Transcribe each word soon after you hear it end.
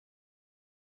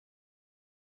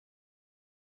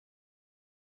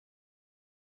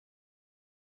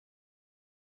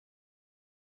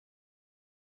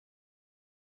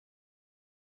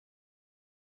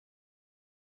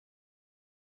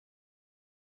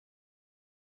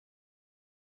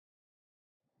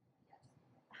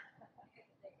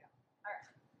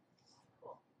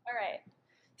All right.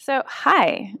 So,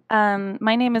 hi,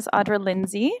 my name is Audra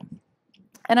Lindsey,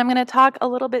 and I'm going to talk a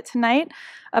little bit tonight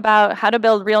about how to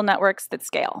build real networks that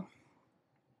scale.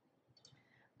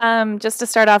 Just to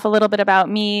start off a little bit about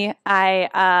me,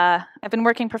 I've been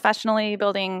working professionally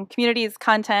building communities,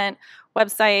 content,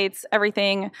 websites,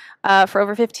 everything for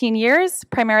over 15 years,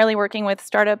 primarily working with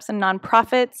startups and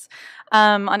nonprofits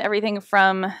on everything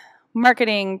from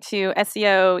marketing to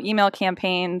SEO, email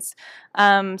campaigns,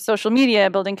 social media,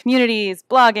 building communities,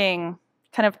 blogging,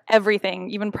 kind of everything,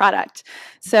 even product.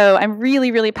 So I'm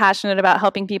really, really passionate about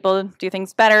helping people do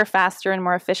things better, faster, and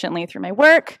more efficiently through my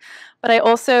work. But I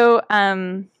also,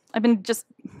 I've been just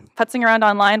putzing around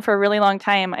online for a really long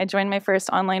time. I joined my first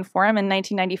online forum in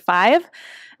 1995,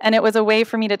 and it was a way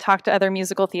for me to talk to other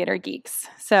musical theater geeks.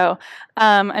 So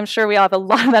I'm sure we all have a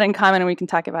lot of that in common, and we can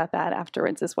talk about that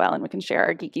afterwards as well, and we can share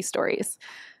our geeky stories.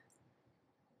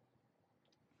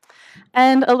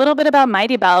 And a little bit about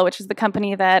Mightybell, which is the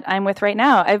company that I'm with right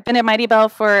now. I've been at Mightybell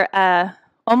for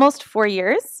almost 4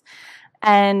 years,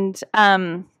 and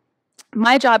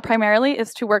my job primarily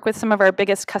is to work with some of our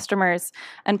biggest customers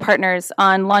and partners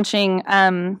on launching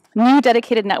new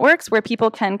dedicated networks where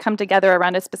people can come together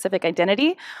around a specific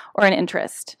identity or an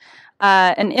interest.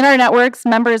 And in our networks,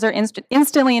 members are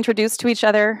instantly introduced to each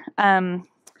other,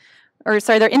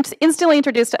 they're instantly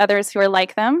introduced to others who are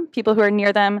like them, people who are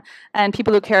near them, and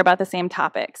people who care about the same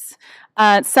topics.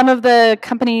 Some of the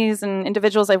companies and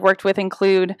individuals I've worked with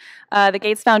include the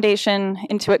Gates Foundation,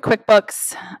 Intuit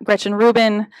QuickBooks, Gretchen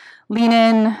Rubin, Lean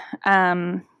In,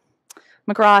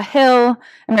 McGraw-Hill,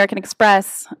 American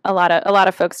Express, a lot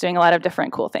of folks doing a lot of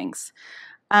different cool things.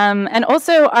 And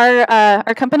also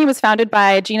our company was founded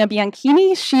by Gina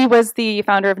Bianchini. She was the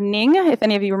founder of Ning, if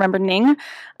any of you remember Ning,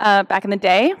 back in the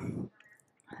day.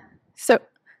 So,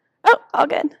 oh, all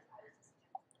good.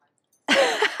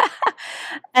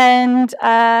 And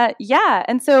yeah,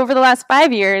 and so over the last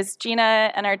 5 years,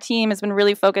 Gina and our team has been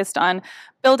really focused on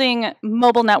building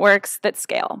mobile networks that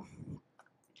scale.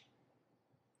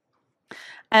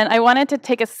 And I wanted to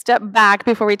take a step back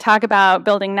before we talk about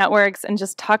building networks and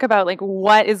just talk about like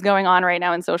what is going on right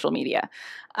now in social media.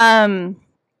 I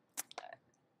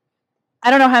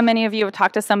don't know how many of you have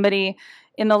talked to somebody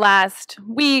in the last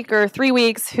week or 3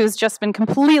 weeks who's just been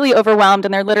completely overwhelmed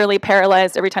and they're literally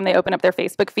paralyzed every time they open up their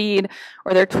Facebook feed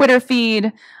or their Twitter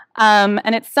feed.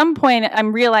 And at some point,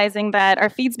 I'm realizing that our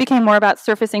feeds became more about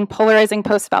surfacing polarizing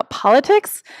posts about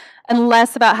politics and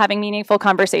less about having meaningful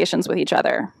conversations with each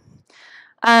other.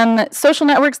 Social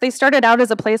networks, they started out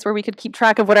as a place where we could keep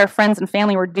track of what our friends and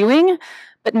family were doing,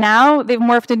 but now they've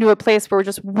morphed into a place where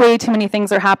just way too many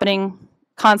things are happening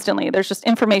constantly. There's just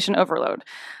information overload.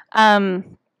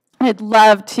 I'd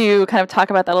love to kind of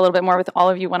talk about that a little bit more with all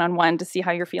of you one-on-one to see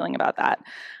how you're feeling about that.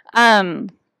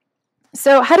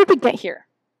 So how did we get here?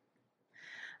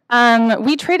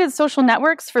 We traded social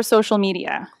networks for social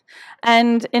media.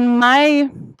 And in my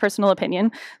personal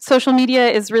opinion, social media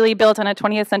is really built on a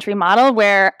 20th century model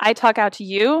where I talk out to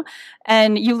you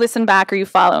and you listen back or you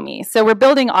follow me. So we're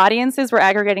building audiences, we're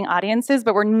aggregating audiences,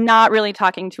 but we're not really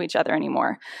talking to each other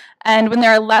anymore. And when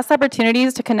there are less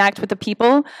opportunities to connect with the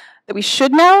people that we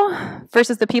should know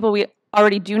versus the people we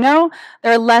already do know,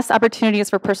 there are less opportunities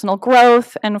for personal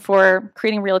growth and for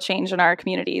creating real change in our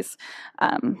communities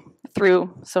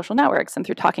through social networks and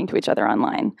through talking to each other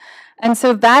online. And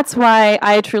so that's why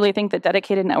I truly think that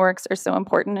dedicated networks are so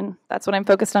important, and that's what I'm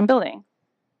focused on building.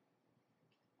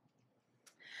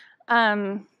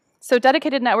 So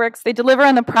dedicated networks, they deliver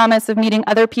on the promise of meeting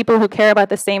other people who care about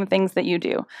the same things that you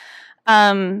do.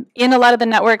 In a lot of the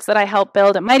networks that I help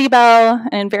build at Mightybell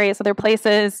and in various other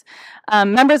places,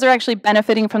 members are actually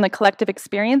benefiting from the collective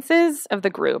experiences of the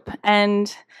group.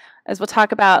 And as we'll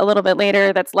talk about a little bit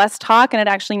later, that's less talk and it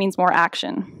actually means more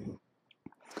action.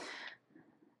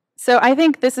 So I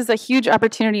think this is a huge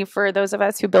opportunity for those of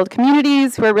us who build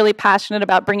communities, who are really passionate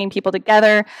about bringing people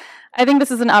together. I think this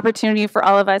is an opportunity for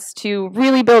all of us to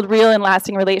really build real and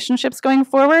lasting relationships going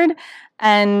forward.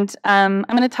 And I'm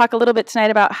going to talk a little bit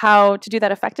tonight about how to do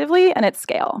that effectively and at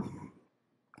scale.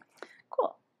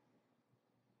 Cool.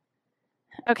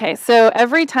 Okay, so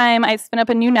every time I spin up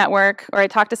a new network or I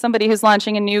talk to somebody who's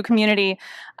launching a new community,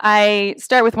 I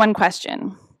start with one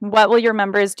question. What will your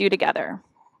members do together?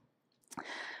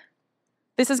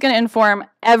 This is going to inform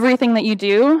everything that you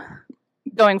do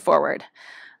going forward.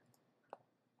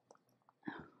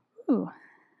 Ooh.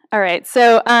 All right,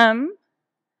 so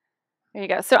there you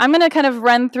go. So I'm going to kind of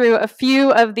run through a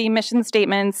few of the mission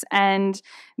statements and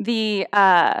the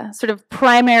sort of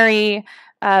primary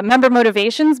member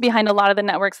motivations behind a lot of the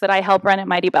networks that I help run at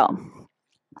Mightybell.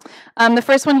 The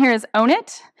first one here is Own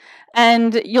It.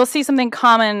 And you'll see something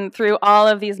common through all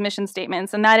of these mission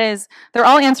statements, and that is they're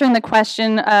all answering the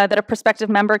question that a prospective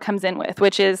member comes in with,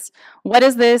 which is, what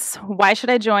is this? Why should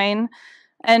I join?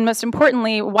 And most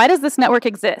importantly, why does this network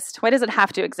exist? Why does it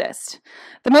have to exist?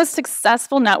 The most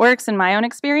successful networks, in my own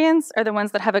experience, are the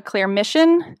ones that have a clear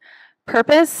mission,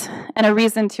 purpose, and a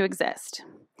reason to exist.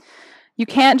 You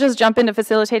can't just jump into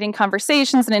facilitating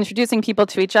conversations and introducing people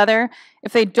to each other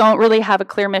if they don't really have a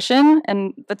clear mission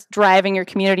and that's driving your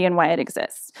community and why it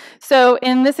exists. So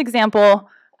in this example,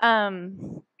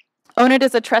 Own It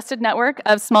is a trusted network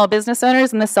of small business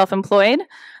owners and the self-employed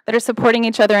that are supporting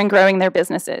each other and growing their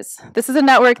businesses. This is a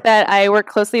network that I work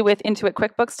closely with Intuit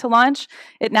QuickBooks to launch.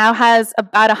 It now has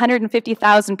about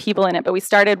 150,000 people in it, but we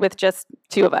started with just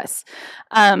 2 of us.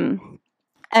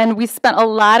 And we spent a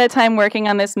lot of time working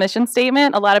on this mission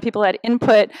statement. A lot of people had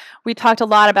input. We talked a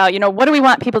lot about, what do we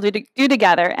want people to do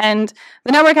together? And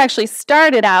the network actually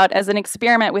started out as an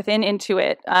experiment within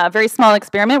Intuit, a very small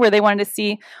experiment where they wanted to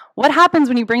see what happens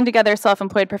when you bring together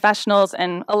self-employed professionals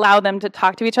and allow them to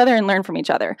talk to each other and learn from each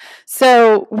other.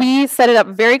 So we set it up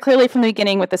very clearly from the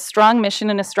beginning with a strong mission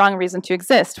and a strong reason to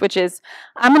exist, which is,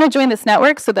 I'm going to join this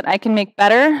network so that I can make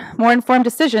better, more informed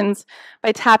decisions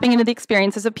by tapping into the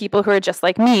experiences of people who are just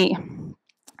like me.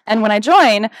 And when I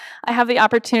join, I have the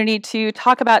opportunity to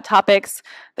talk about topics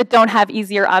that don't have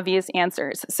easy or obvious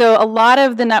answers. So a lot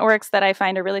of the networks that I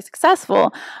find are really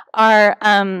successful are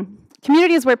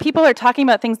communities where people are talking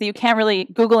about things that you can't really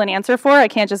Google an answer for. I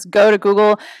can't just go to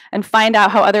Google and find out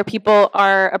how other people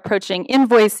are approaching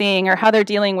invoicing or how they're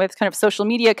dealing with kind of social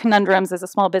media conundrums as a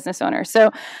small business owner. So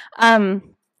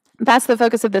that's the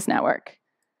focus of this network.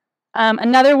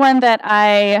 Another one that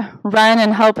I run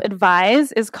and help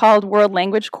advise is called World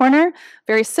Language Corner.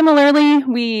 Very similarly,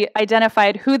 we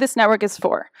identified who this network is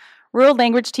for. World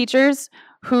language teachers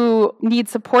who need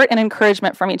support and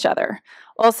encouragement from each other.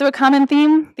 Also a common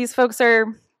theme, these folks are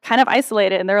kind of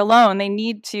isolated and they're alone. They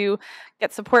need to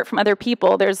get support from other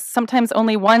people. There's sometimes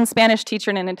only one Spanish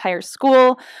teacher in an entire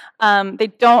school.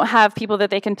 They don't have people that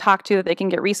they can talk to, that they can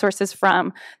get resources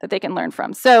from, that they can learn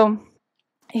from. So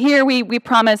here we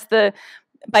promise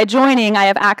by joining, I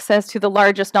have access to the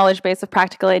largest knowledge base of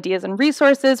practical ideas and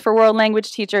resources for world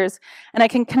language teachers, and I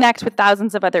can connect with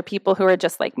thousands of other people who are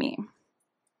just like me.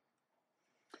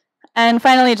 And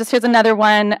finally, just here's another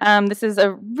one. This is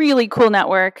a really cool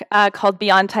network called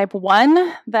Beyond Type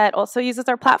 1 that also uses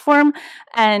our platform.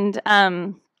 And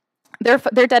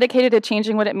they're dedicated to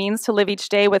changing what it means to live each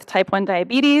day with type 1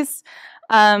 diabetes.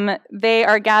 They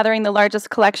are gathering the largest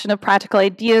collection of practical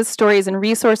ideas, stories, and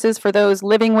resources for those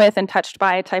living with and touched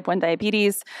by type 1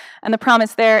 diabetes. And the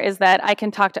promise there is that I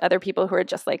can talk to other people who are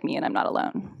just like me and I'm not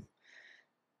alone.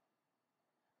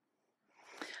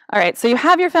 All right, so you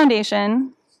have your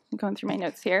foundation. I'm going through my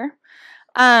notes here.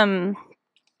 And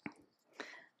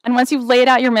once you've laid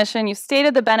out your mission, you've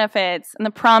stated the benefits and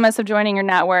the promise of joining your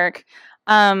network,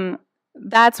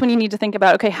 that's when you need to think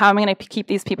about, okay, how am I going to keep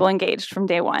these people engaged from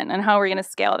day one, and how are we going to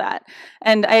scale that?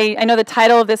 And I know the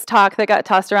title of this talk that got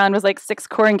tossed around was like 6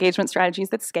 core engagement strategies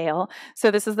that scale.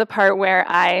 So this is the part where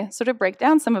I sort of break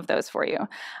down some of those for you.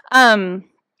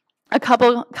 A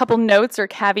couple notes or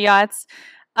caveats.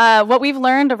 What we've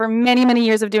learned over many, many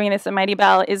years of doing this at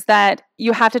Mightybell is that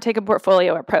you have to take a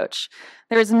portfolio approach.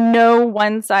 There's no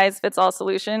one-size-fits-all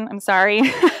solution. I'm sorry.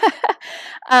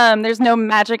 There's no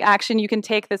magic action you can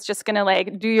take that's just going to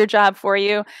like do your job for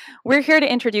you. We're here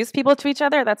to introduce people to each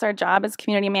other. That's our job as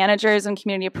community managers and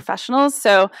community professionals.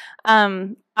 So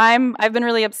I've been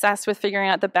really obsessed with figuring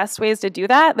out the best ways to do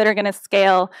that are going to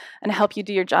scale and help you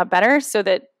do your job better so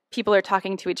that people are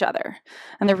talking to each other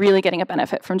and they're really getting a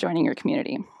benefit from joining your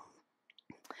community.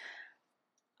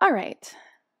 All right.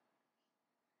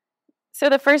 So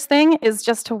the first thing is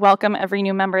just to welcome every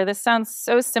new member. This sounds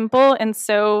so simple and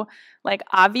so like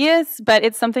obvious, but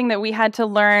it's something that we had to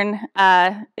learn.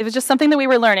 It was just something that we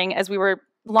were learning as we were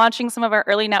launching some of our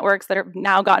early networks that have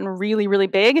now gotten really, really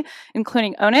big,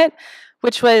 including Own It,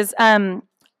 which was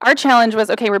our challenge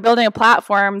was, okay, we're building a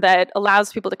platform that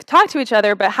allows people to talk to each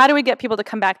other, but how do we get people to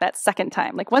come back that second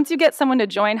time? Like once you get someone to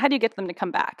join, how do you get them to come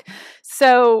back?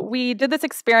 So we did this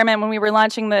experiment when we were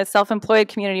launching the self-employed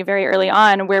community very early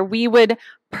on, where we would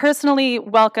personally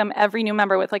welcome every new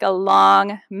member with like a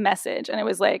long message. And it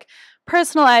was like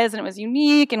personalized and it was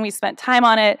unique and we spent time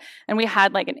on it and we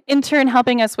had like an intern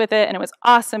helping us with it, and it was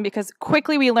awesome because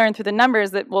quickly we learned through the numbers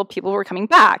that, well, people were coming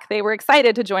back. They were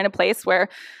excited to join a place where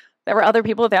there were other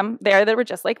people there that were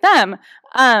just like them.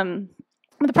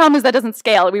 the problem is that doesn't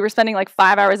scale. We were spending like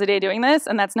 5 hours a day doing this,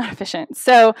 and that's not efficient.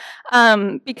 So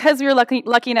because we were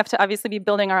lucky enough to obviously be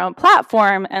building our own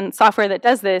platform and software that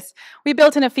does this, we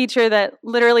built in a feature that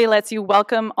literally lets you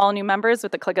welcome all new members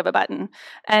with the click of a button.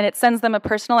 And it sends them a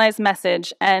personalized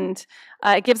message, and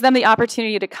it gives them the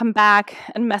opportunity to come back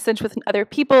and message with other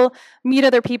people, meet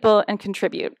other people, and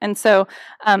contribute. And so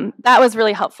that was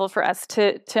really helpful for us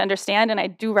to understand, and I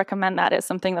do recommend that as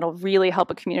something that'll really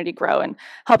help a community grow and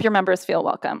help your members feel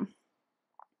welcome.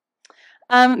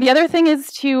 The other thing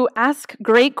is to ask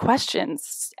great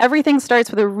questions. Everything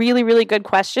starts with a really, really good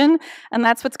question, and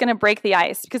that's what's going to break the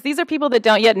ice, because these are people that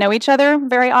don't yet know each other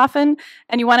very often,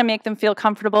 and you want to make them feel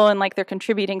comfortable and like they're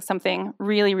contributing something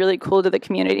really, really cool to the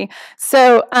community.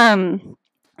 So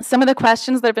some of the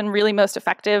questions that have been really most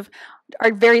effective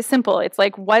are very simple. It's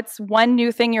like, what's one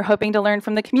new thing you're hoping to learn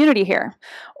from the community here?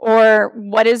 Or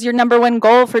what is your #1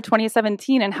 goal for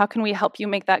 2017, and how can we help you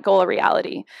make that goal a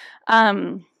reality?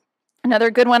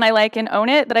 Another good one I like in Own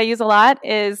It that I use a lot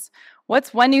is,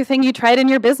 what's one new thing you tried in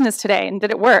your business today and did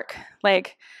it work?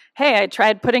 Like, hey, I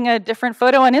tried putting a different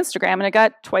photo on Instagram and it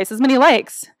got twice as many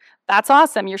likes. That's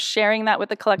awesome. You're sharing that with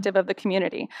the collective of the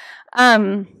community.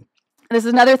 This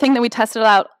is another thing that we tested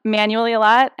out manually a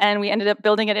lot, and we ended up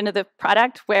building it into the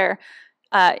product where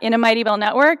in a Mightybell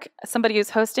network, somebody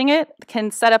who's hosting it can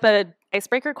set up an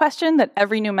icebreaker question that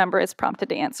every new member is prompted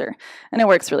to answer, and it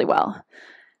works really well.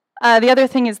 The other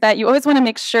thing is that you always want to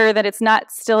make sure that it's not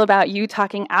still about you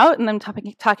talking out and them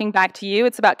talking back to you.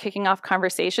 It's about kicking off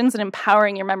conversations and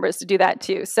empowering your members to do that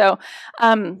too. So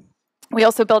we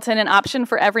also built in an option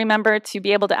for every member to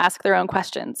be able to ask their own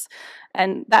questions.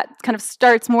 And that kind of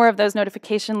starts more of those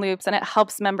notification loops, and it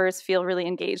helps members feel really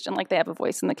engaged and like they have a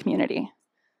voice in the community.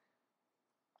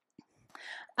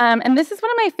 And this is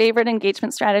one of my favorite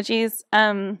engagement strategies.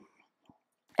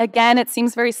 Again, it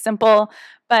seems very simple,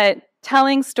 but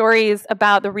telling stories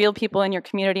about the real people in your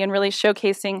community and really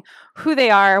showcasing who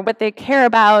they are, what they care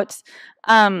about,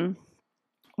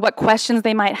 what questions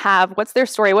they might have, what's their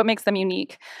story, what makes them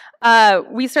unique.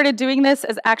 We started doing this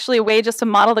as actually a way just to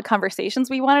model the conversations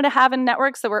we wanted to have in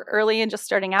networks that were early and just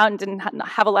starting out and didn't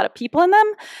have a lot of people in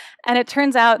them. And it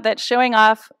turns out that showing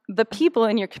off the people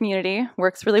in your community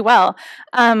works really well.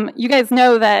 You guys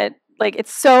know that like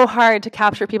it's so hard to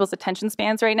capture people's attention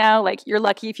spans right now. Like you're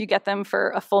lucky if you get them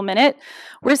for a full minute.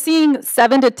 We're seeing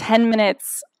 7 to 10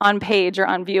 minutes on page or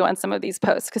on view on some of these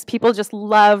posts because people just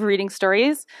love reading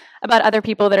stories about other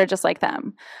people that are just like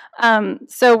them.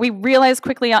 So we realized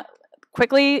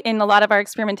quickly in a lot of our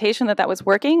experimentation that was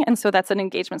working, and so that's an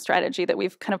engagement strategy that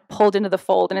we've kind of pulled into the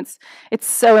fold, and it's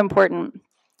so important.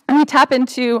 And we tap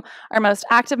into our most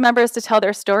active members to tell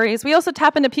their stories. We also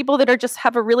tap into people that are just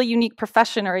have a really unique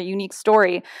profession or a unique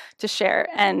story to share.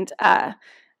 And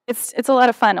it's a lot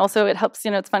of fun. Also, it helps,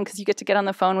 it's fun because you get to get on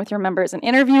the phone with your members and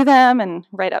interview them and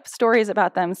write up stories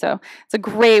about them. So it's a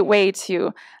great way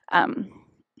to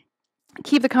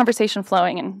keep the conversation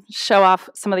flowing and show off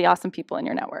some of the awesome people in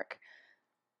your network.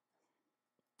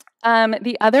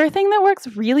 The other thing that works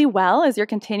really well as you're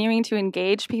continuing to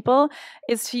engage people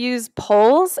is to use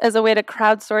polls as a way to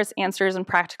crowdsource answers and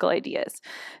practical ideas.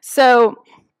 So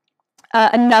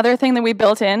another thing that we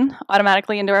built in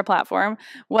automatically into our platform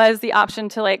was the option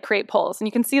to create polls. And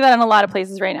you can see that in a lot of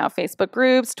places right now, Facebook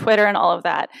groups, Twitter, and all of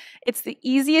that. It's the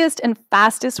easiest and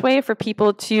fastest way for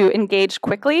people to engage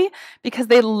quickly because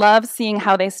they love seeing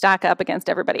how they stack up against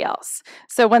everybody else.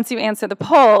 So once you answer the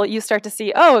poll, you start to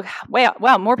see, oh,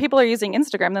 wow, more people are using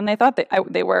Instagram than they thought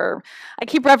they were. I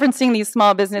keep referencing these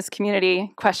small business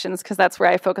community questions because that's where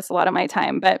I focus a lot of my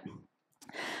time. But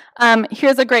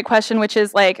here's a great question, which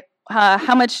is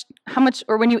how much,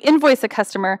 or when you invoice a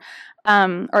customer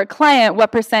or a client,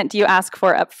 what % do you ask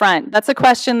for up front? That's a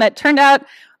question that turned out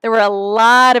there were a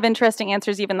lot of interesting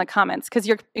answers even in the comments because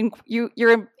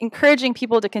you're encouraging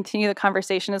people to continue the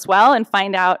conversation as well and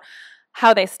find out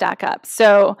how they stack up.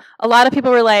 So a lot of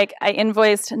people were like, I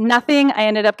invoiced nothing, I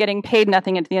ended up getting paid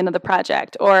nothing at the end of the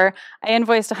project, or I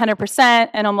invoiced 100%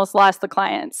 and almost lost the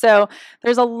client. So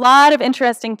there's a lot of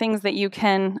interesting things that you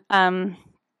can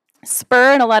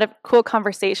spur and a lot of cool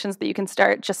conversations that you can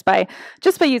start just by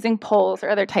using polls or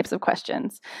other types of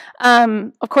questions.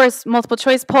 Of course, multiple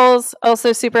choice polls,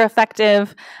 also super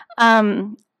effective.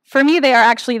 For me, they are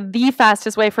actually the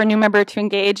fastest way for a new member to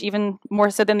engage, even more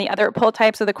so than the other poll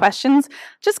types or the questions,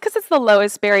 just because it's the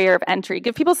lowest barrier of entry.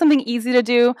 Give people something easy to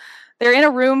do. They're in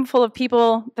a room full of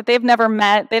people that they've never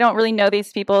met. They don't really know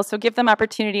these people, so give them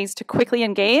opportunities to quickly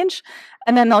engage,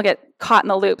 and then they'll get caught in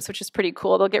the loops, which is pretty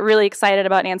cool. They'll get really excited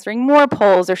about answering more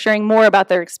polls or sharing more about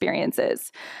their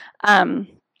experiences.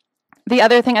 The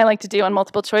other thing I like to do on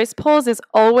multiple choice polls is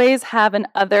always have an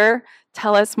other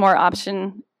tell us more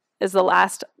option is the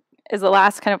last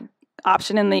kind of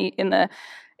option in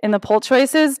the poll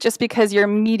choices, just because you're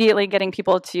immediately getting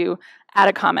people to add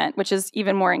a comment, which is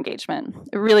even more engagement.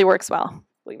 It really works well,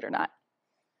 believe it or not.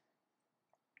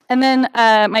 And then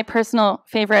my personal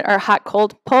favorite are hot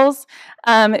cold polls.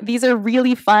 These are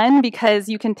really fun because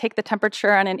you can take the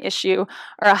temperature on an issue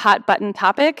or a hot button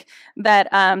topic that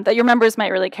that your members might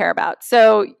really care about.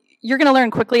 So you're going to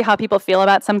learn quickly how people feel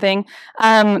about something.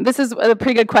 This is a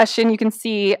pretty good question. You can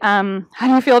see, how do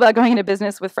you feel about going into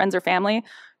business with friends or family?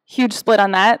 Huge split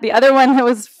on that. The other one that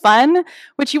was fun,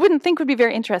 which you wouldn't think would be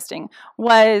very interesting,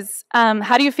 was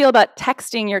how do you feel about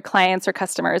texting your clients or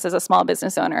customers as a small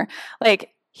business owner? Like,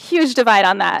 huge divide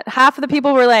on that. Half of the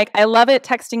people were like, I love it.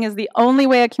 Texting is the only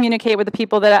way I communicate with the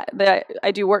people that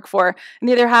I do work for. And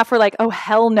the other half were like, oh,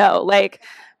 hell no. Like,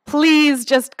 please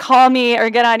just call me or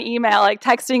get on email. Like,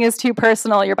 texting is too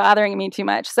personal. You're bothering me too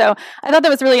much. So I thought that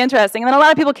was really interesting. And then a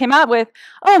lot of people came out with,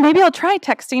 oh, maybe I'll try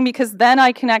texting because then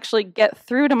I can actually get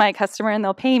through to my customer and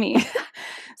they'll pay me.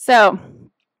 So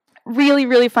really,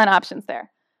 really fun options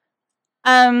there.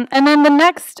 And then the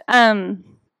next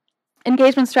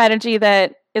engagement strategy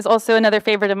that is also another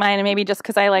favorite of mine, and maybe just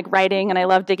because I like writing and I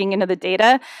love digging into the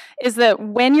data, is that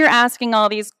when you're asking all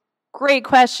these great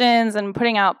questions and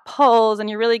putting out polls and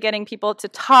you're really getting people to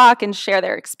talk and share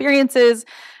their experiences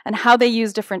and how they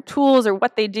use different tools or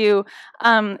what they do,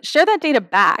 share that data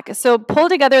back. So pull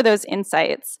together those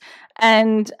insights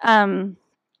and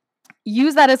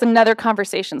use that as another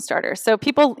conversation starter. So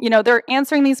people, they're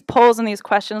answering these polls and these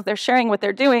questions, they're sharing what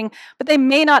they're doing, but they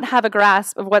may not have a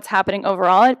grasp of what's happening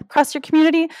overall across your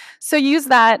community. So use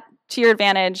that to your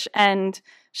advantage and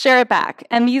share it back.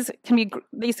 And these can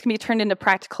be turned into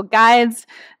practical guides.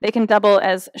 They can double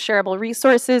as shareable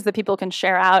resources that people can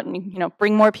share out and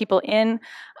bring more people in.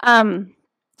 A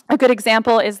good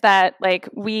example is that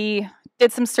we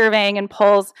did some surveying and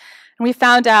polls, and we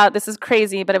found out, this is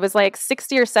crazy, but it was like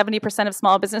 60 or 70% of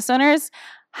small business owners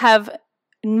have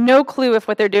no clue if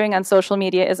what they're doing on social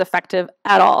media is effective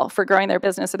at all for growing their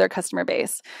business or their customer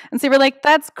base. And so we're like,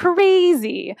 that's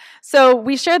crazy. So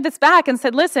we shared this back and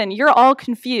said, listen, you're all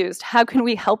confused. How can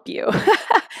we help you?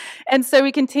 And so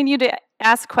we continue to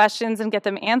ask questions and get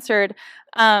them answered,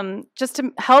 just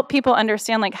to help people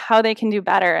understand how they can do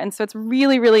better. And so it's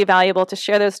really, really valuable to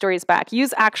share those stories back.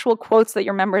 Use actual quotes that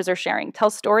your members are sharing.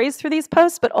 Tell stories through these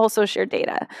posts, but also share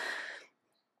data.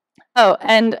 Oh,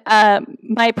 and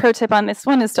my pro tip on this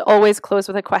one is to always close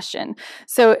with a question.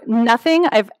 So nothing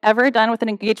I've ever done with an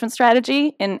engagement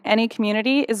strategy in any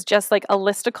community is just like a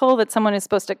listicle that someone is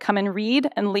supposed to come and read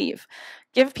and leave.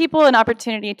 Give people an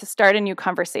opportunity to start a new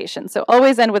conversation. So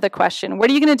always end with a question. What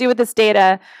are you going to do with this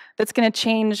data that's going to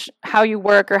change how you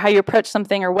work or how you approach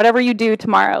something or whatever you do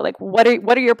tomorrow? What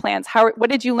are your plans? What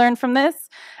did you learn from this?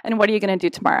 And what are you going to do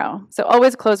tomorrow? So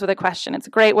always close with a question. It's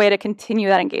a great way to continue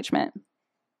that engagement.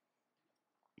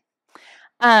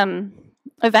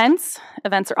 Events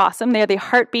are awesome. They are the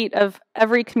heartbeat of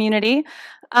every community.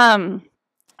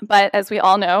 But as we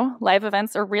all know, live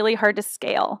events are really hard to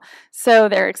scale. So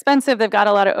they're expensive. They've got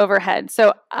a lot of overhead.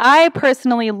 So I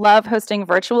personally love hosting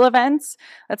virtual events.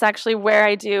 That's actually where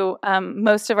I do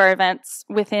most of our events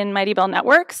within Mightybell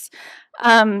Networks,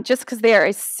 just because they are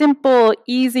a simple,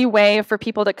 easy way for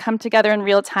people to come together in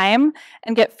real time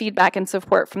and get feedback and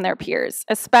support from their peers,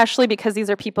 especially because these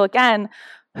are people, again,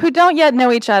 who don't yet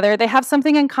know each other. They have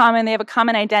something in common. They have a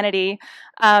common identity.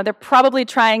 They're probably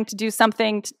trying to do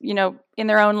something, in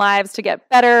their own lives to get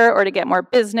better or to get more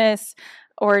business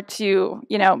or to,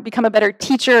 become a better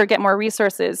teacher or get more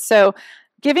resources. So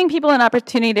giving people an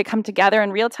opportunity to come together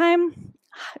in real time,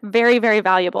 very, very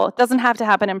valuable. It doesn't have to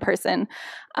happen in person.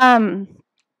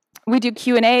 We do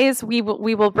Q&As. We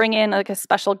will bring in a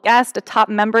special guest, a top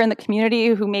member in the community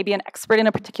who may be an expert in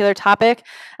a particular topic,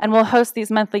 and we'll host these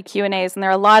monthly Q&As, and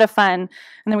they're a lot of fun. And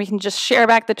then we can just share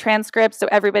back the transcript so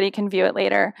everybody can view it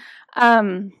later.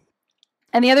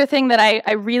 And the other thing that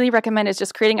I really recommend is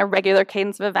just creating a regular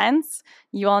cadence of events.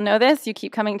 You all know this. You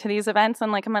keep coming to these events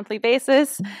on a monthly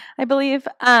basis, I believe.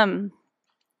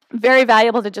 Very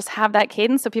valuable to just have that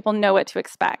cadence so people know what to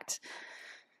expect.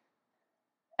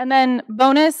 And then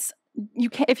bonus,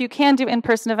 if you can do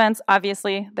in-person events,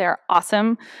 obviously they're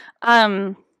awesome.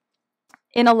 In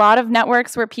a lot of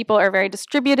networks where people are very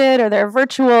distributed or they're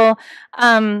virtual,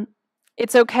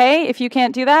 it's okay if you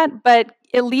can't do that, but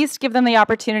at least give them the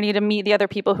opportunity to meet the other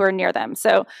people who are near them.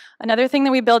 So another thing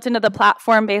that we built into the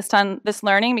platform based on this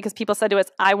learning, because people said to us,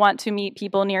 I want to meet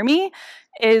people near me,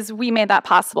 is we made that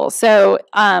possible. So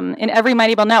in every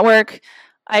Mightybell network,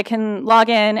 I can log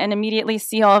in and immediately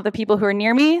see all of the people who are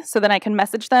near me, so then I can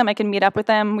message them, I can meet up with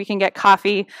them, we can get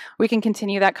coffee, we can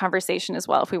continue that conversation as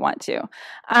well if we want to.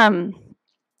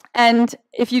 And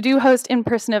if you do host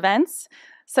in-person events,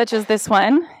 such as this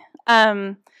one,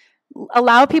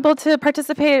 allow people to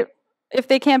participate if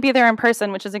they can't be there in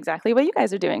person, which is exactly what you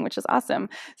guys are doing, which is awesome.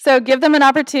 So give them an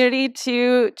opportunity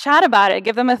to chat about it.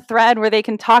 Give them a thread where they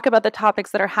can talk about the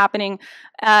topics that are happening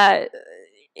at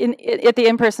the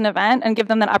in-person event, and give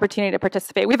them that opportunity to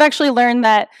participate. We've actually learned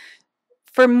that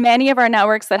for many of our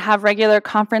networks that have regular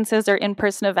conferences or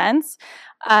in-person events,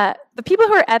 the people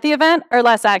who are at the event are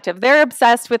less active. They're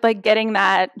obsessed with like getting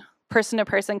that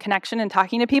person-to-person connection and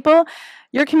talking to people.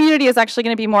 Your community is actually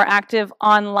going to be more active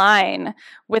online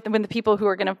with the people who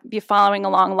are going to be following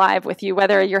along live with you,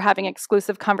 whether you're having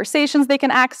exclusive conversations they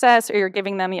can access, or you're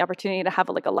giving them the opportunity to have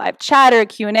like a live chat or a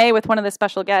Q&A with one of the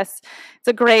special guests. It's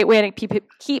a great way to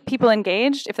keep people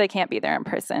engaged if they can't be there in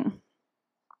person.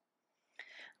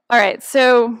 All right,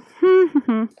 so,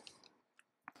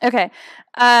 okay.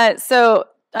 So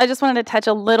I just wanted to touch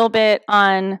a little bit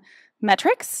on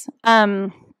metrics.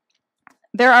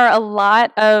 There are a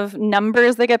lot of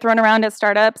numbers that get thrown around at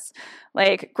startups,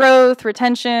 like growth,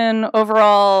 retention,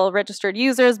 overall registered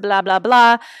users, blah, blah,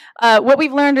 blah. What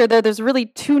we've learned are that there's really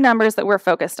two numbers that we're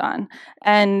focused on.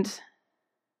 And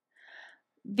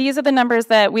these are the numbers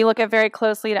that we look at very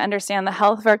closely to understand the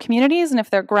health of our communities and if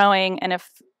they're growing and if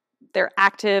they're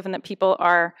active and that people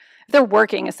are, they're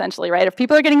working essentially, right? If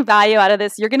people are getting value out of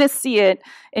this, you're gonna see it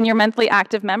in your monthly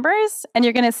active members, and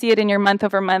you're gonna see it in your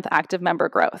month-over-month active member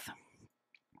growth.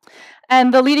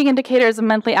 And the leading indicators of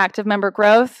monthly active member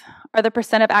growth are the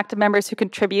 % of active members who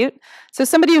contribute. So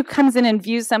somebody who comes in and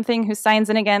views something, who signs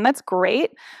in again, that's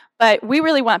great, but we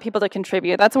really want people to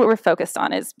contribute. That's what we're focused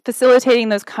on, is facilitating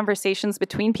those conversations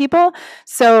between people.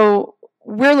 So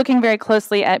we're looking very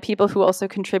closely at people who also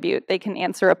contribute. They can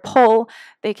answer a poll,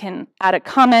 they can add a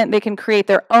comment, they can create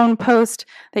their own post,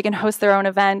 they can host their own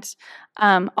event.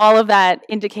 All of that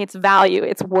indicates value.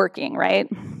 It's working, right?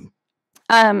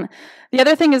 The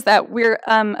other thing is that we're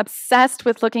obsessed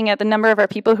with looking at the number of our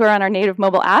people who are on our native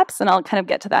mobile apps, and I'll kind of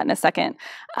get to that in a second.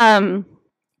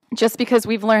 Just because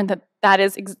we've learned that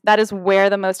that is where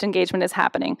the most engagement is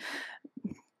happening.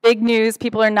 Big news,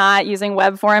 people are not using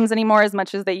web forums anymore as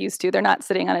much as they used to. They're not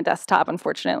sitting on a desktop,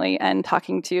 unfortunately, and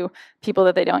talking to people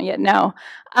that they don't yet know,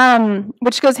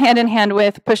 which goes hand in hand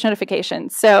with push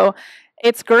notifications. So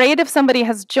it's great if somebody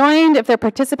has joined, if they're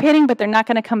participating, but they're not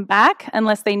going to come back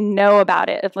unless they know about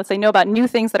it, unless they know about new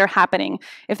things that are happening,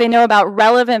 if they know about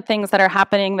relevant things that are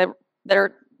happening that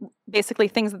are basically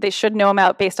things that they should know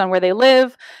about based on where they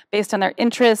live, based on their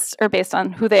interests, or based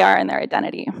on who they are and their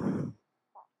identity.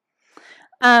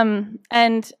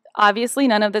 And obviously,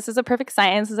 none of this is a perfect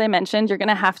science. As I mentioned, you're going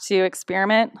to have to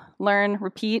experiment, learn,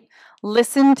 repeat,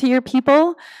 listen to your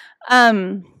people.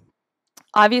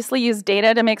 Obviously, use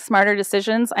data to make smarter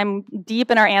decisions. I'm deep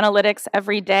in our analytics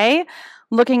every day,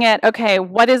 looking at, okay,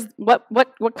 what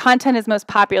content is most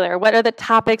popular? What are the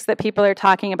topics that people are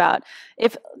talking about?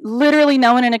 If literally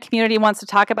no one in a community wants to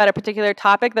talk about a particular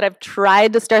topic that I've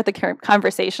tried to start the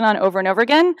conversation on over and over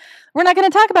again, we're not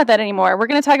going to talk about that anymore. We're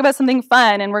going to talk about something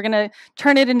fun, and we're going to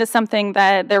turn it into something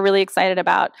that they're really excited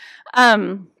about.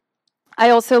 I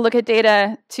also look at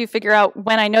data to figure out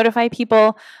when I notify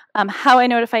people, how I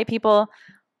notify people.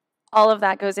 All of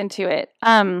that goes into it.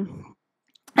 An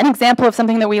example of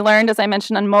something that we learned, as I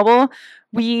mentioned on mobile,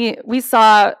 we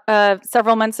saw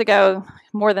several months ago,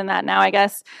 more than that now, I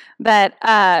guess,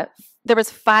 that there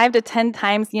was 5 to 10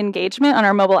 times the engagement on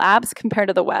our mobile apps compared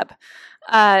to the web.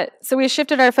 So we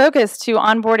shifted our focus to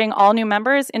onboarding all new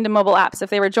members into mobile apps. If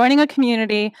they were joining a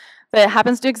community that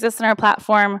happens to exist in our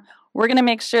platform, we're going to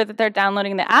make sure that they're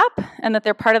downloading the app and that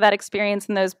they're part of that experience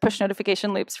in those push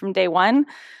notification loops from day one,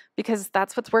 because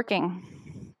that's what's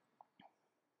working.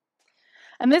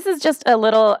 And this is just a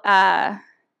little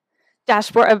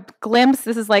dashboard, a glimpse.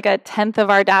 This is like a 1/10 of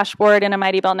our dashboard in a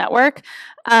Mightybell network.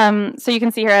 So you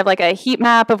can see here I have like a heat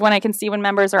map of when I can see when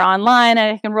members are online,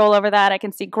 and I can roll over that. I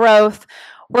can see growth.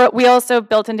 We also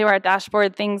built into our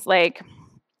dashboard things like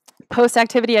post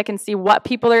activity. I can see what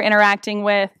people are interacting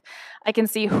with. I can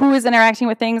see who is interacting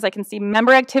with things. I can see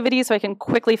member activity, so I can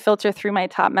quickly filter through my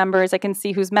top members. I can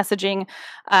see who's messaging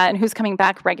and who's coming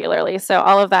back regularly. So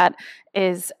all of that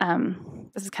is,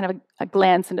 this is kind of a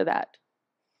glance into that.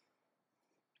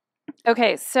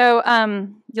 Okay, so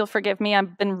you'll forgive me.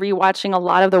 I've been rewatching a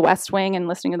lot of The West Wing and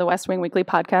listening to the West Wing weekly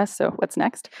podcast, so what's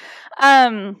next?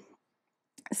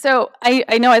 So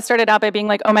I know I started out by being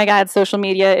like, oh my God, social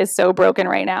media is so broken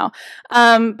right now.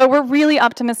 But we're really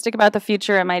optimistic about the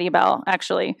future at Mightybell,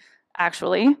 actually.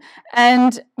 actually.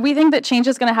 And we think that change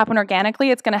is going to happen organically.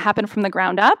 It's going to happen from the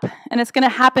ground up. And it's going to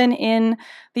happen in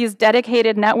these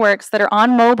dedicated networks that are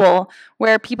on mobile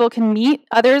where people can meet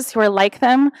others who are like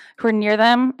them, who are near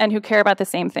them, and who care about the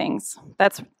same things.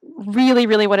 That's really,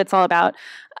 really what it's all about.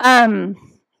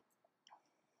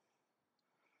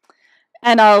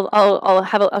 And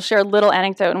I'll share a little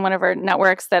anecdote in one of our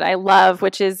networks that I love,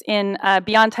 which is in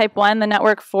Beyond Type 1, the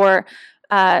network for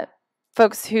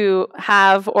folks who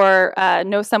have or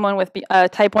know someone with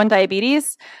type 1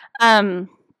 diabetes.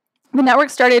 The network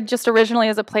started just originally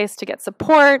as a place to get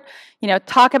support,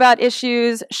 talk about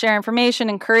issues, share information,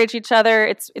 encourage each other.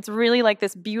 It's really like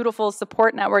this beautiful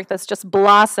support network that's just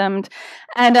blossomed.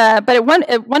 And but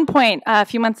at one point a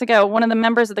few months ago, one of the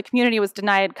members of the community was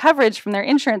denied coverage from their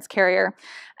insurance carrier,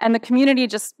 and the community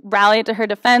just rallied to her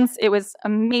defense. It was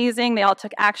amazing. They all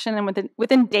took action, and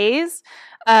within days,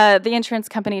 the insurance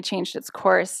company changed its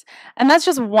course. And that's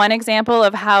just one example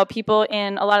of how people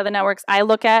in a lot of the networks I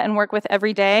look at and work with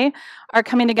every day are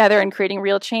coming together and creating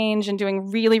real change and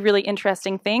doing really, really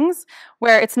interesting things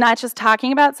where it's not just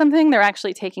talking about something, they're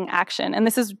actually taking action. And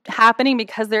this is happening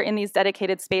because they're in these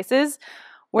dedicated spaces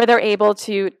where they're able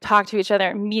to talk to each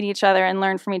other, meet each other, and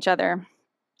learn from each other.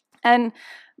 And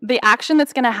the action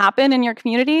that's going to happen in your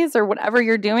communities or whatever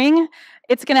you're doing,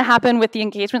 it's going to happen with the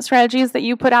engagement strategies that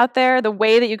you put out there, the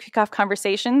way that you kick off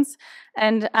conversations,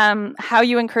 and how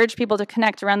you encourage people to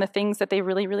connect around the things that they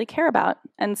really, really care about.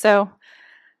 And so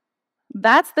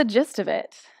that's the gist of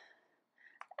it.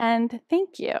 And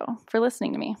thank you for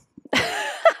listening to me.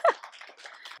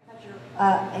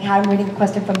 I'm reading a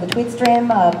question from the tweet stream.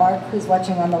 Mark, who's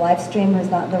watching on the live stream, who's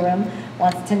not in the room,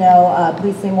 wants to know,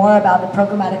 please say more about the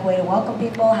programmatic way to welcome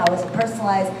people. How is it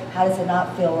personalized? How does it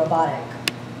not feel robotic?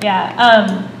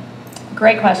 Yeah,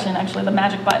 great question, actually. The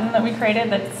magic button that we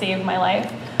created that saved my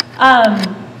life.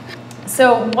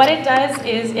 So what it does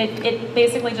is it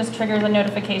basically just triggers a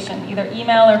notification, either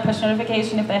email or push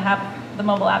notification if they have the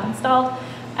mobile app installed.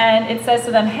 And it says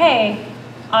to them, hey,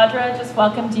 Audra just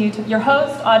welcomed you to your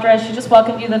host. Audra, she just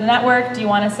welcomed you to the network. Do you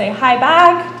want to say hi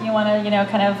back? Do you want to,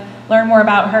 kind of learn more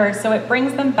about her? So it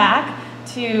brings them back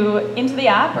into the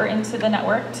app or into the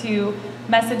network to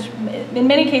message. In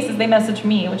many cases, they message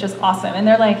me, which is awesome. And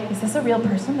they're like, is this a real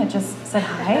person that just said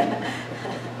hi?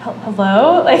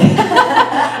 Hello?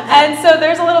 And so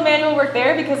there's a little manual work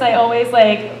there because I always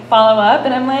follow up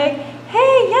and I'm like,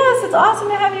 hey, yes, it's awesome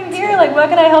to have you here. What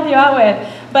can I help you out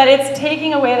with? But it's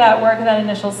taking away that work, that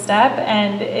initial step,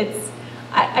 and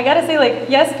I gotta say,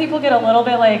 yes, people get a little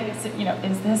bit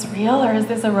is this real or is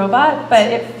this a robot? But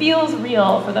it feels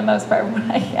real for the most part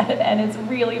when I get it, and it's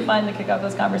really fun to kick off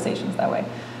those conversations that way.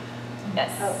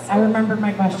 Yes. I remember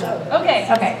my question.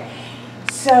 Okay.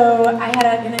 So I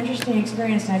had an interesting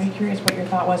experience, and I'd be curious what your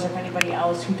thought was, or if anybody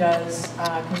else who does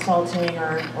consulting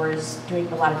or is doing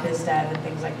a lot of biz dev and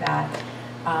things like that.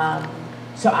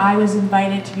 So I was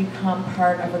invited to become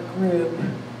part of a group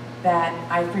that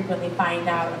I frequently find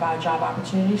out about job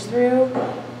opportunities through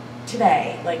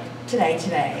today,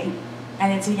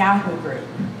 and it's a Yahoo group.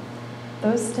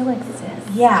 Those still exist.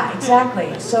 Yeah,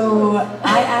 exactly. So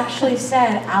I actually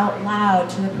said out loud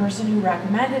to the person who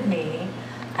recommended me,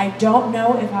 I don't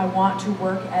know if I want to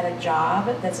work at a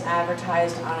job that's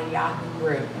advertised on a Yahoo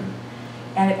group.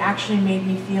 And it actually made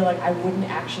me feel like I wouldn't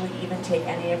actually even take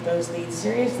any of those leads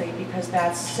seriously because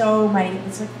that's so many,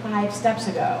 it's 5 steps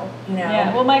ago,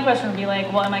 Yeah, well, my question would be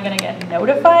well, am I going to get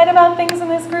notified about things in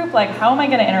this group? How am I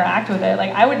going to interact with it?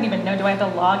 I wouldn't even know, do I have to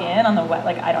log in on the web?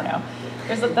 I don't know.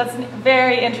 That's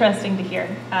very interesting to hear.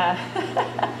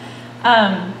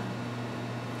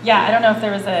 Yeah, I don't know if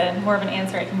there was more of an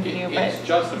answer I can give you, but it's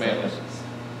just a mailing list.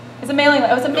 It's a mailing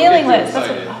list. Oh, it's a mailing list. Don't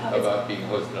get too excited about being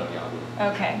hosted on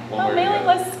Yahoo. Okay. Well, mailing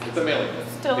lists. It's a mailing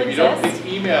list. Still if exist. you don't think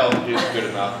email is good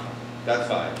enough, that's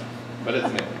fine. But it's a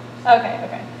mailing list.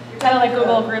 Okay. Kind of like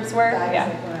Google Groups work. Yeah.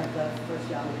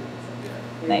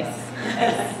 Nice.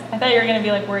 I thought you were going to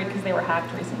be worried because they were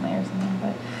hacked recently or something,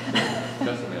 but.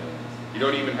 Just a mailing list. You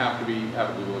don't even have to have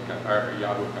a Google account or a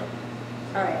Yahoo account.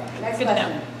 All right. Next good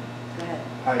question. Go ahead.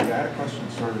 Hi, I had a question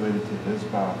sort of related to this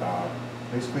about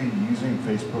basically using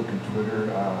Facebook and Twitter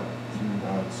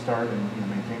to start and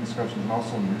maintain discussions, and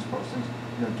also news postings.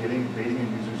 Baiting in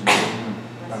users and getting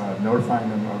them, notifying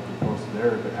them of the post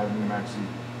there, but having them actually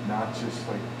not just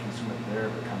consume it there,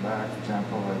 but come back. For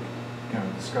example,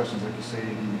 discussions, like you say,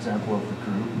 the example of the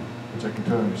group, which I can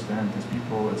totally understand because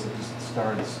people, it's just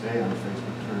start and stay on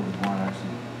Facebook, Twitter, would want to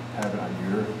actually have it on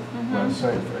your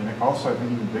website. And also, I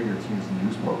think even bigger too is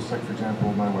news posts. For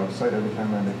example, my website, every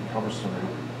time I make a cover story,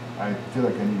 I feel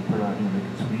like I need to put it on, make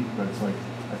a tweet, but it's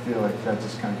I feel like that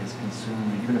just kind of gets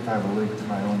consumed. Even if I have a link to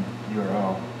my own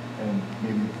URL, and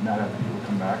maybe not have people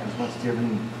come back as much. Do you have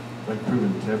any like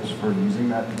proven tips for using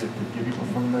that to get people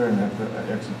from there and have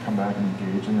to actually come back and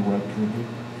engage in the web community?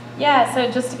 Yeah, so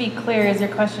just to be clear, is your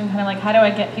question kind of like, how do I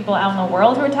get people out in the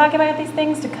world who are talking about these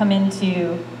things to come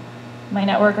into my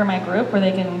network or my group where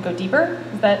they can go deeper?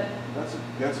 Is that?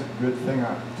 That's a good thing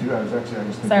too. I was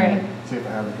thinking, Sorry. Say if I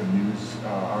have like a news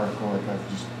article, like I've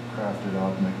just crafted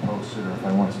up and like posted, or if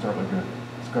I want to start like a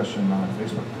discussion on a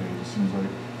Facebook page, it seems like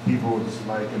people would just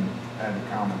like and add a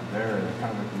comment there, and I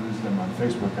kind of like lose them on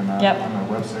Facebook and not on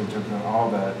my website, doing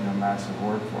all that massive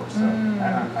work for. So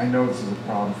I know this is a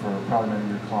problem for probably many of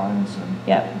your clients and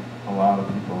a lot of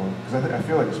people, because I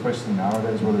feel like especially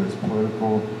nowadays, whether it's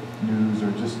political news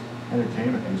or just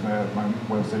entertainment news. My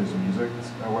website is a music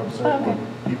website. Where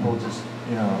people just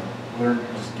learn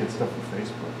just get stuff from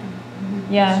Facebook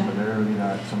and some of their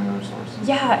not some of the other sources.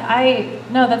 Yeah,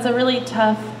 no, that's a really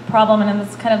tough problem, and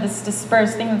it's kind of this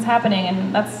dispersed thing that's happening,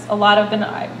 and that's a lot of been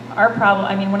our problem.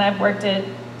 I mean, when I've worked at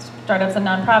startups and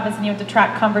nonprofits, and you have to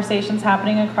track conversations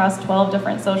happening across 12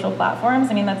 different social platforms.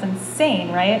 I mean, that's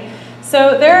insane, right?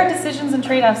 So there are decisions and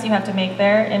trade-offs you have to make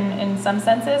there in some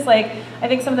senses. Like, I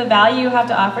think some of the value you have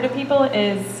to offer to people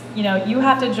is, you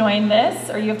have to join this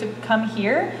or you have to come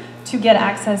here to get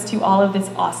access to all of this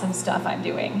awesome stuff I'm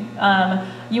doing.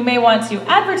 You may want to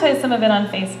advertise some of it on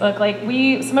Facebook. Like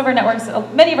many of our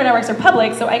networks are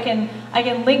public, so I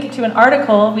can link to an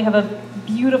article. We have a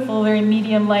beautiful, very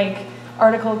medium-like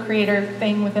article creator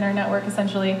thing within our network,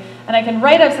 essentially. And I can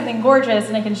write up something gorgeous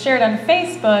and I can share it on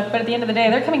Facebook, but at the end of the day,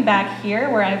 they're coming back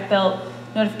here where I've built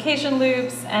notification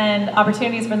loops and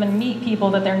opportunities for them to meet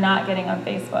people that they're not getting on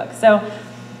Facebook. So,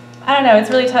 I don't know, it's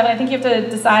really tough. I think you have to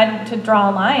decide to draw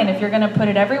a line if you're gonna put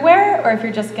it everywhere or if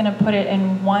you're just gonna put it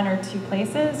in one or two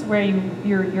places where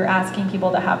you're asking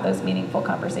people to have those meaningful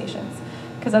conversations.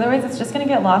 Because otherwise it's just gonna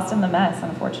get lost in the mess,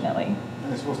 unfortunately.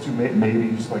 I suppose too,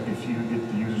 maybe just like if you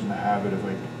get the users in the habit of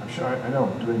like, I'm sure I know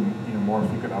doing more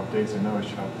frequent updates. I know I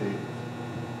should update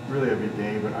really every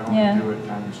day, but I don't want to do it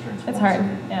time constraints. It's hard.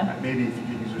 Maybe if you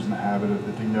get users in the habit of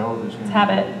that they know there's going to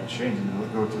be a change, and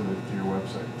they'll go to your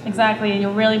website. Exactly,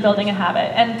 you're really building a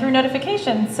habit, and through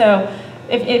notifications. So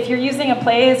if you're using a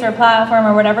place or a platform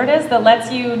or whatever it is that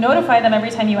lets you notify them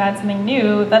every time you add something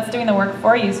new, that's doing the work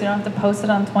for you. So you don't have to post it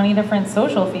on 20 different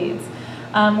social feeds.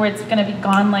 Where it's going to be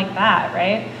gone like that,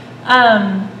 right?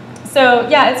 So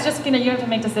yeah, it's just you have to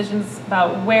make decisions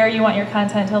about where you want your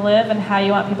content to live and how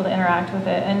you want people to interact with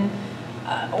it. And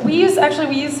we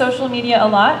use social media a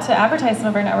lot to advertise some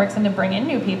of our networks and to bring in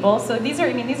new people. So these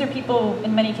are people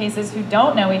in many cases who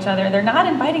don't know each other. They're not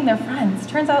inviting their friends.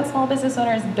 Turns out small business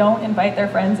owners don't invite their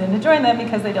friends in to join them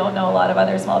because they don't know a lot of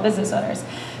other small business owners.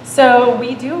 So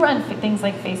we do run things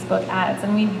like Facebook ads,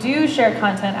 and we do share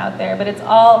content out there, but it's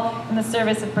all in the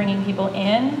service of bringing people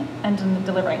in and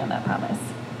delivering on that promise.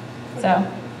 So.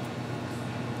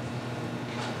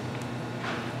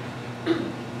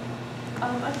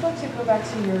 I'd like to go back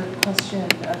to your question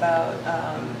about,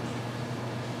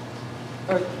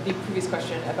 or the previous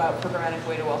question about programmatic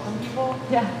way to welcome people.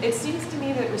 Yeah. It seems to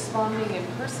me that responding in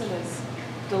person is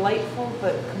delightful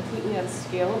but completely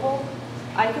unscalable.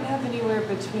 I can have anywhere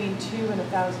between 2,000 and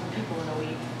 1,000 people in a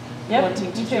week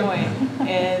wanting to join,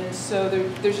 and so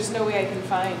there's just no way I can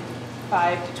find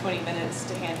 5 to 20 minutes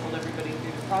to handhold everybody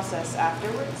through the process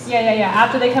afterwards. Yeah.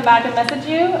 After they come back and message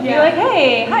you, you're like,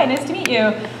 hey, hi, nice to meet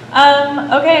you.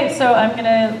 Okay, so I'm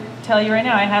gonna tell you right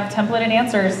now, I have templated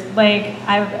answers. Like,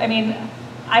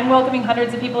 I'm welcoming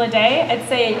hundreds of people a day. I'd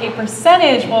say a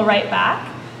percentage will write back.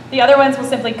 The other ones will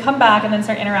simply come back and then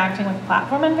start interacting with the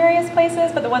platform in various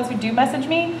places. But the ones who do message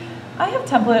me, I have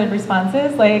templated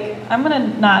responses. Like, I'm gonna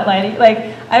not lie to you. Like,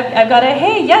 I've got a,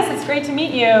 hey, yes, it's great to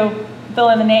meet you. Fill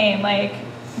in the name. Like,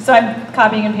 so I'm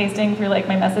copying and pasting through like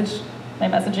my messaging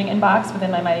inbox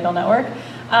within my Mightybell network.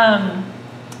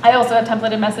 I also have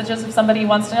templated messages if somebody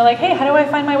wants to know, like, hey, how do I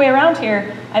find my way around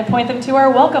here? I point them to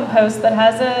our welcome post that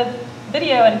has a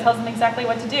video and tells them exactly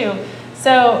what to do.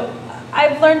 So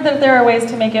I've learned that there are ways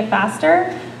to make it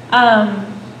faster,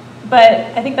 but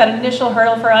I think that initial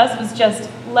hurdle for us was just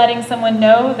letting someone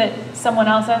know that someone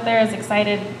else out there is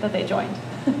excited that they joined.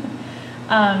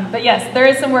 But yes, there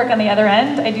is some work on the other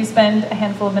end. I do spend a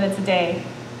handful of minutes a day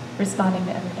responding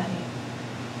to everybody.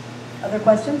 Other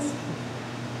questions?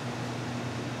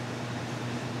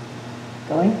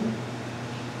 Going?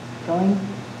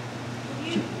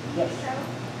 Yes.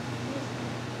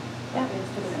 Yeah.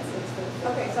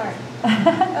 Okay, sorry.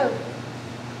 Oh,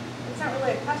 it's not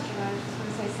really a question. I was just going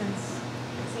to say, since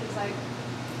it seems like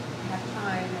we have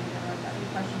time and I've got any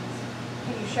questions,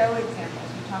 can you show examples?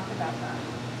 You talked about that,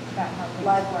 about how things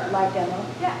work. Live demo?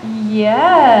 Yeah.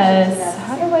 Yes.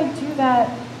 How do I do that?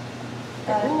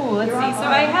 Ooh, let's see. So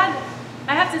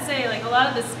I have to say, like, a lot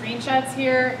of the screenshots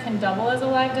here can double as a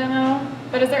live demo,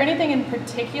 but is there anything in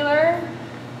particular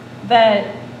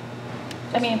that,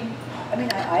 I'm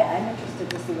interested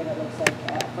to see what it looks like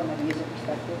from a user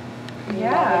perspective.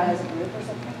 Yeah. As a group or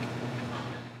something.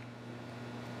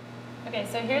 Okay,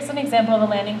 so here's an example of a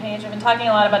landing page. I've been talking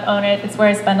a lot about Own It. It's where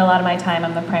I spend a lot of my time.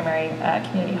 I'm the primary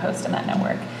community host in that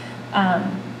network.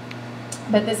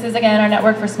 But this is, again, our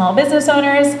network for small business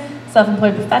owners,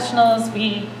 self-employed professionals.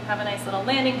 We have a nice little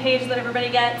landing page that everybody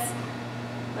gets.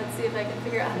 Let's see if I can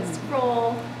figure out how to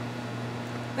scroll.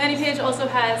 Landing page also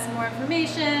has more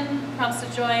information, prompts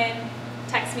to join,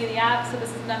 text me the app. So this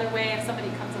is another way if somebody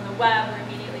comes on the web, we're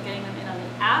immediately getting them in on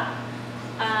the app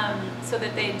so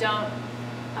that they don't,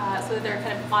 so that they're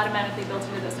kind of automatically built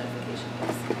into those notification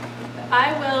groups.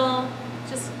 I will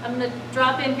just, I'm going to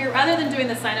drop in here, rather than doing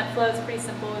the sign up flow, it's pretty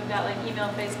simple. We've got like email,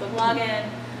 Facebook login.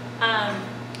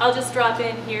 I'll just drop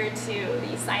in here to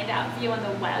the signed out view on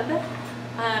the web.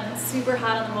 Super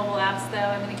hot on the mobile apps though,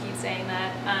 I'm going to keep saying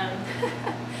that.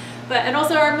 And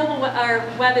also our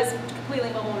web is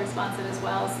completely mobile responsive as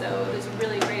well, so there's a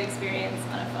really great experience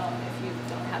on a phone if you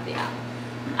don't have the app.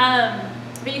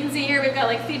 But you can see here we've got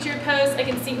like featured posts. I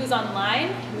can see who's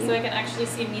online, so I can actually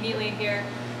see immediately here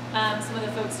some of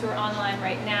the folks who are online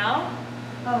right now.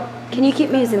 Oh, can you keep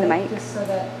me using the mic? Just so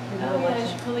that I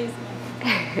should probably use the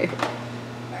mic.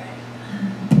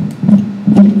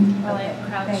 While I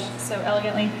crouch so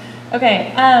elegantly.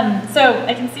 Okay, so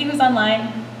I can see who's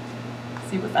online.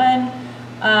 Super fun.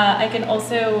 I can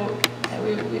also,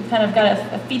 we've kind of got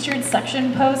a featured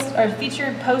section post, or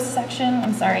featured post section,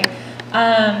 I'm sorry.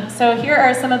 So here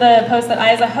are some of the posts that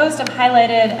I, as a host, have highlighted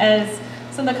as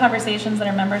some of the conversations that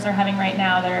our members are having right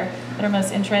now that are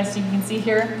most interesting. You can see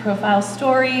here, profile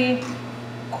story,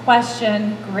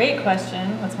 question, great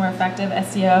question, what's more effective,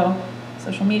 SEO,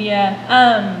 social media.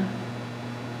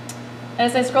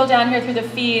 As I scroll down here through the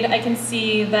feed, I can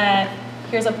see that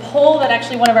here's a poll that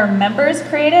actually one of our members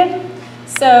created.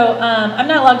 So I'm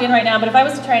not logged in right now, but if I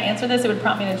was to try and answer this, it would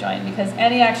prompt me to join, because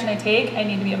any action I take, I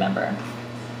need to be a member.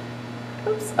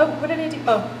 Oops, oh, what did I do?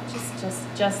 Oh,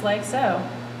 just like so.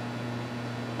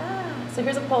 So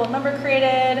here's a poll a member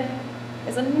created.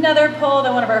 There's another poll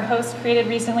that one of our hosts created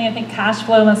recently. I think cash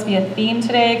flow must be a theme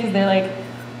today, because they're like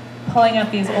pulling up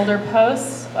these older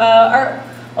posts.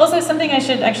 Also something I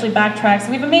should actually backtrack. So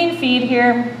we have a main feed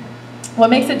here. What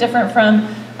makes it different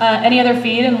from any other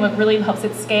feed, and what really helps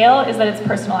it scale, is that it's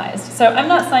personalized. So I'm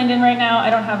not signed in right now. I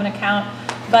don't have an account.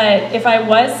 But if I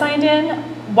was signed in,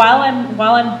 while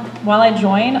I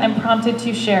join, I'm prompted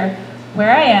to share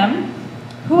where I am,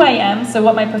 who I am, so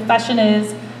what my profession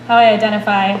is, how I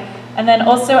identify, and then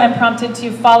also I'm prompted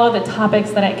to follow the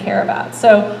topics that I care about.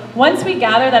 So once we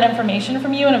gather that information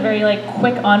from you in a very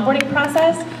quick onboarding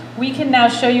process, we can now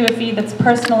show you a feed that's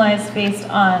personalized based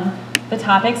on the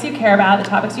topics you care about, the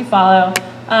topics you follow.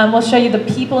 We'll show you the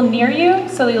people near you,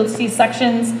 so you'll see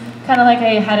sections kind of like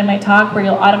I had in my talk, where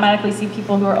you'll automatically see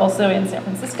people who are also in San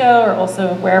Francisco or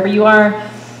also wherever you are.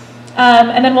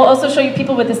 And then we'll also show you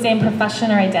people with the same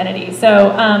profession or identity.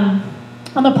 So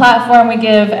on the platform, we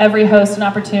give every host an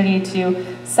opportunity to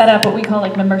set up what we call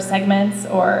member segments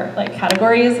or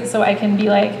categories. So I can be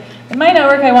in my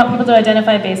network, I want people to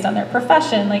identify based on their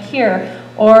profession, like here.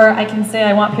 Or I can say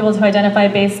I want people to identify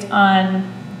based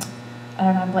on, I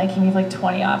don't know, I'm blanking, we have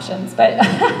 20 options, but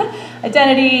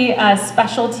identity,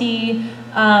 specialty,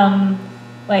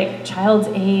 child's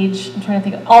age, I'm trying to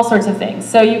think of all sorts of things.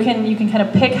 So you can kind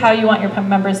of pick how you want your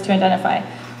members to identify,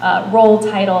 role,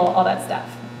 title, all that stuff.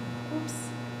 Oops,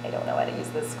 I don't know how to use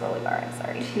this scrolly bar, I'm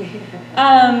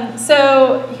sorry.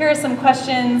 So here are some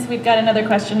questions. We've got another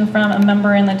question from a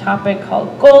member in the topic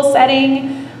called goal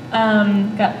setting.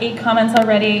 Got 8 comments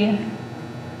already.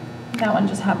 That one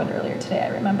just happened earlier today, I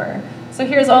remember. So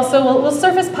here's also, we'll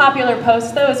surface popular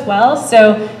posts though as well.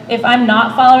 So if I'm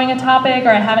not following a topic or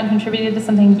I haven't contributed to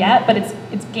something yet, but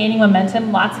it's gaining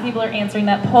momentum, lots of people are answering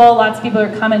that poll, lots of people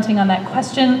are commenting on that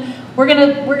question, we're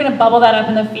gonna bubble that up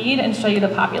in the feed and show you the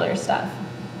popular stuff.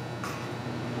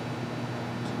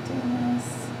 Keep doing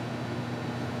this.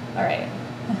 All right.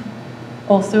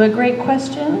 Also a great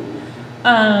question.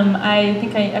 I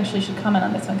think I actually should comment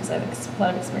on this one because I have a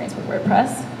lot of experience with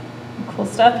WordPress. Cool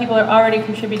stuff. People are already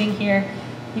contributing here.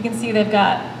 You can see they've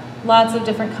got lots of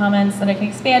different comments that I can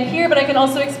expand here, but I can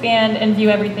also expand and view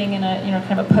everything in a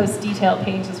kind of a post detail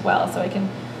page as well. So I can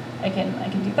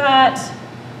do that.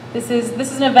 This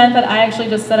is an event that I actually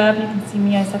just set up. You can see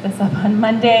me. I set this up on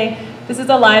Monday. This is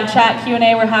a live chat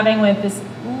Q&A we're having with this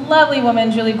lovely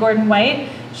woman, Julie Gordon-White.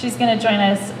 She's going to join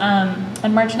us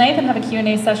on March 9th and have a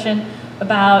Q&A session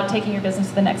about taking your business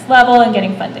to the next level and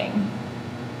getting funding.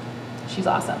 She's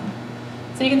awesome.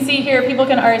 So you can see here, people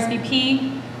can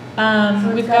RSVP.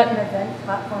 So We've got got an event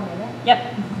platform in it?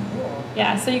 Yep. Cool.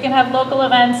 Yeah, so you can have local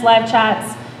events, live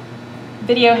chats,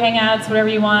 video hangouts, whatever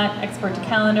you want, export to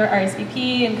calendar,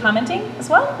 RSVP, and commenting as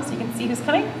well, so you can see who's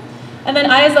coming. And then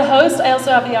I, as the host, I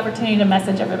also have the opportunity to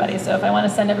message everybody. So if I want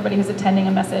to send everybody who's attending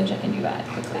a message, I can do that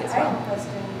quickly as I have a well.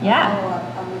 question. Yeah.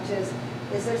 Follow-up, which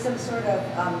is there some sort of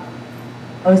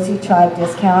OCTribe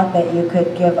discount that you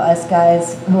could give us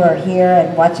guys who are here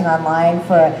and watching online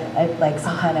for like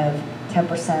some kind of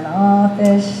 10%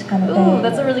 off-ish kind of thing? Ooh,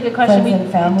 that's a really good question. Friends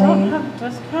and family? We don't have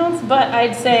discounts, but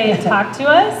I'd say talk to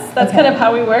us. That's Okay. kind of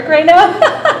how we work right now.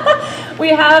 we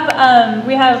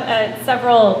have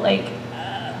several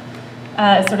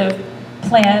sort of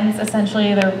plans.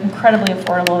 Essentially, they're incredibly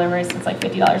affordable. They're it's like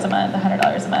 $50 a month,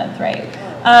 $100 a month, right?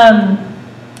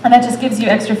 And that just gives you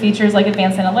extra features like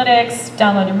advanced analytics,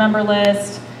 download your member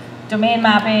list, domain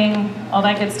mapping, all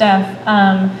that good stuff.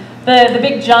 The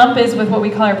big jump is with what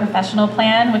we call our professional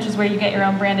plan, which is where you get your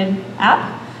own branded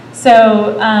app.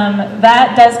 So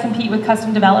that does compete with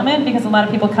custom development because a lot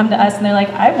of people come to us and they're like,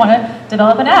 I want to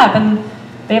develop an app, and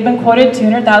they've been quoted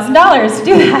 $200,000 to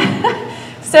do that.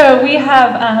 So we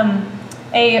have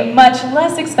a much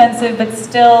less expensive but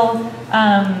still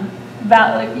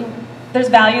there's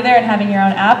value there in having your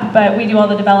own app, but we do all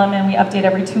the development. We update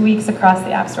every 2 weeks across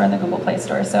the App Store and the Google Play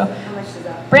Store. So How much is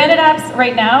that? branded apps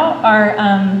right now are,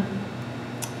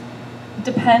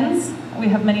 depends. We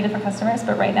have many different customers,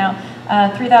 but right now,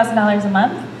 $3,000 a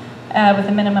month with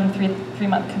a minimum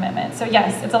three-month commitment. So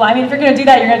yes, it's a lot. I mean, if you're going to do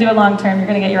that, you're going to do it long term. You're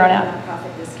going to get your own app.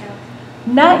 Nonprofit discount?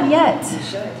 Not yet, You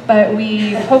should. but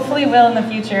we hopefully will in the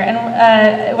future.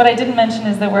 And what I didn't mention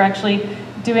is that we're actually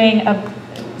doing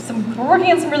we're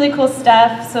working on some really cool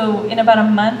stuff. So in about a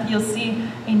month, you'll see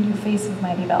a new face of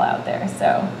Mightybell out there.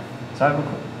 So I have a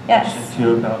quick yes. question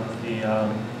too about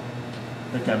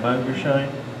the demo you're showing.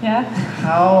 Yeah.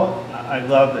 How I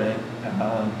love it,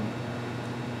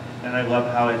 and I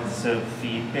love how it's so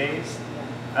feed-based.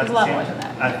 There's a lot more than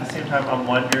that. At the same time, I'm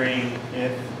wondering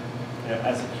if,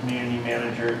 as a community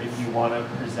manager, if you want to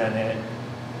present it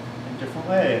in different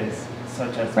ways,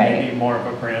 such as maybe more of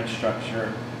a branch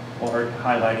structure, or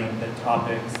highlighting the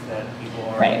topics that people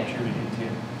are contributing to.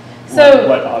 So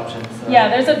what options? Yeah,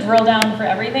 there's a drill down for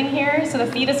everything here. So the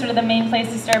feed is sort of the main place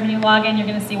to start when you log in. You're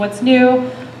going to see what's new,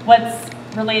 what's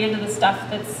related to the stuff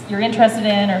that's you're interested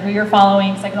in or who you're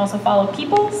following. So I can also follow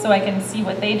people, so I can see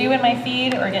what they do in my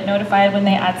feed or get notified when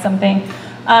they add something.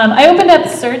 I opened up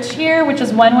search here, which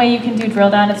is one way you can do drill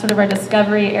down. It's sort of our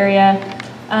discovery area.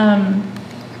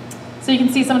 So you can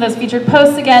see some of those featured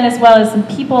posts again, as well as some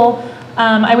people.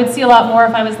 I would see a lot more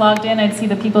if I was logged in. I'd see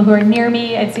the people who are near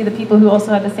me. I'd see the people who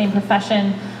also have the same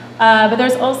profession. But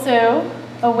there's also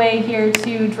a way here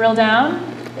to drill down.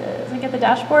 As I get the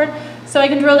dashboard. So I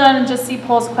can drill down and just see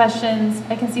polls, questions.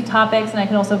 I can see topics, and I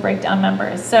can also break down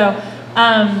members. So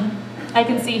I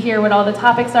can see here what all the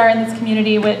topics are in this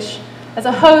community, which as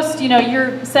a host,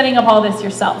 you're setting up all this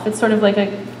yourself. It's sort of like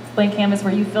a blank canvas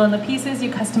where you fill in the pieces.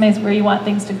 You customize where you want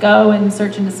things to go in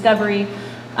search and discovery.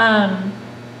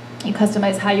 You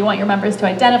customize how you want your members to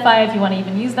identify if you want to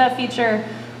even use that feature.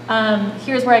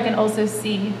 Here's where I can also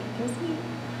see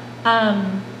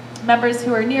members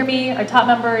who are near me, our top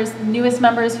members, newest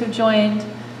members who joined,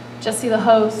 just see the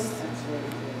hosts,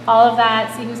 all of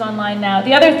that, see who's online now.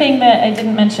 The other thing that I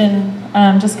didn't mention,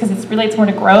 just because it relates more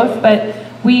to growth, but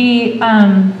we,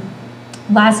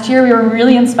 last year we were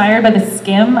really inspired by the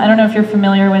Skim. I don't know if you're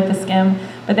familiar with the Skim,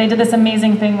 but they did this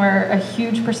amazing thing where a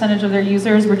huge percentage of their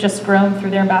users were just grown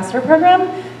through their ambassador program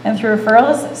and through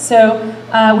referrals. So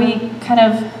we kind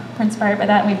of were inspired by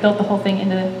that, and we built the whole thing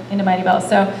into Mightybell.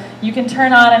 So you can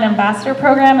turn on an ambassador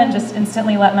program and just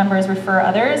instantly let members refer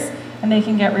others, and they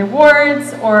can get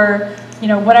rewards or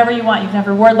whatever you want. You can have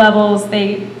reward levels.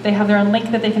 They have their own link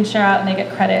that they can share out, and they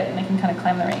get credit, and they can kind of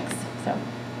climb the ranks. So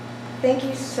thank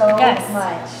you so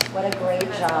much. What a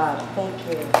great job. Thank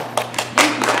you.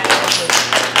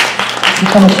 You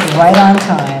finished right on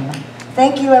time.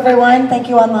 Thank you, everyone. Thank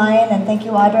you online, and thank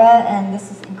you, Audra. And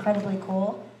this is incredibly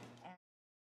cool.